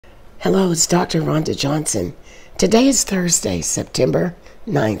Hello, it's Dr. Rhonda Johnson. Today is Thursday, September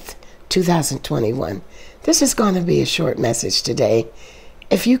 9th, 2021. This is going to be a short message today.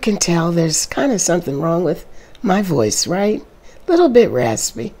 If you can tell, there's kind of something wrong with my voice, right? A little bit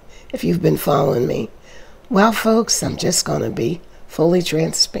raspy, if you've been following me. Well, folks, I'm just going to be fully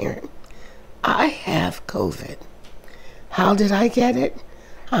transparent. I have COVID. How did I get it?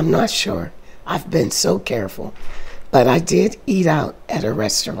 I'm not sure. I've been so careful. But I did eat out at a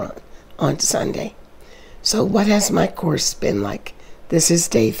restaurant on Sunday. So what has my course been like? This is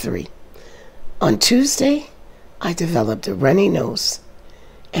day 3. On Tuesday, I developed a runny nose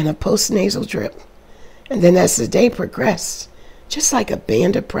and a postnasal drip. And then as the day progressed, just like a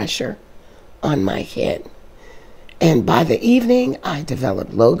band of pressure on my head. And by the evening, I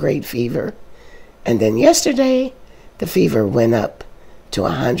developed low-grade fever. And then yesterday, the fever went up to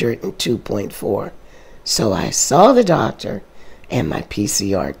 102.4. So I saw the doctor, and my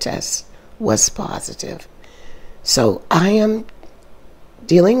PCR test was positive. So I am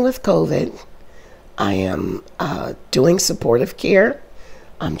dealing with COVID. I am doing supportive care.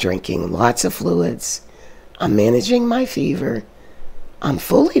 I'm drinking lots of fluids. I'm managing my fever. I'm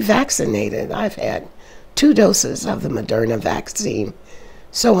fully vaccinated. I've had 2 doses of the Moderna vaccine.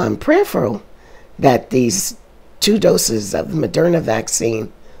 So I'm prayerful that these 2 doses of the Moderna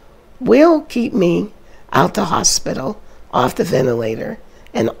vaccine will keep me out the hospital, off the ventilator,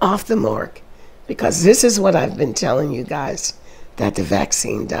 and off the morgue, because this is what I've been telling you guys that the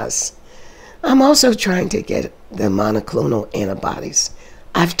vaccine does. I'm also trying to get the monoclonal antibodies.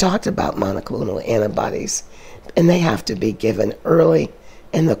 I've talked about monoclonal antibodies, and they have to be given early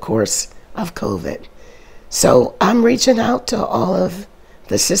in the course of COVID. So I'm reaching out to all of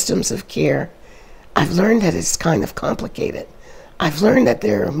the systems of care. I've learned that it's kind of complicated. I've learned that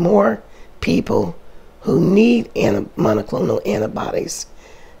there are more people who need monoclonal antibodies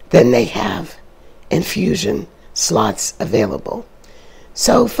than they have infusion slots available.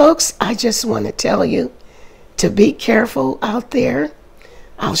 So folks, I just want to tell you to be careful out there.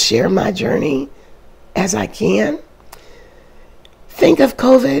 I'll share my journey as I can. Think of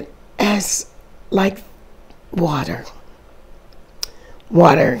COVID as like water.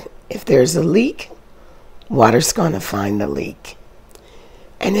 Water, if there's a leak, water's going to find the leak.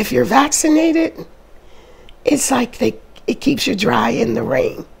 And if you're vaccinated, it's like it keeps you dry in the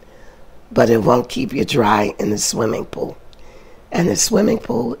rain, but it won't keep you dry in the swimming pool. And the swimming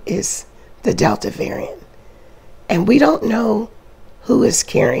pool is the Delta variant. And we don't know who is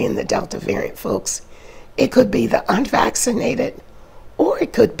carrying the Delta variant, folks. It could be the unvaccinated, or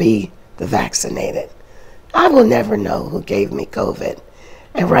it could be the vaccinated. I will never know who gave me COVID.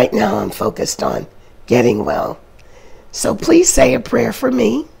 And right now I'm focused on getting well. So please say a prayer for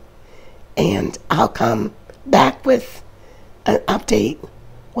me, and I'll come back with an update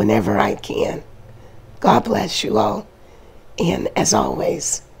whenever I can. God bless you all. And as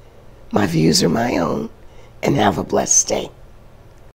always, my views are my own, and have a blessed day.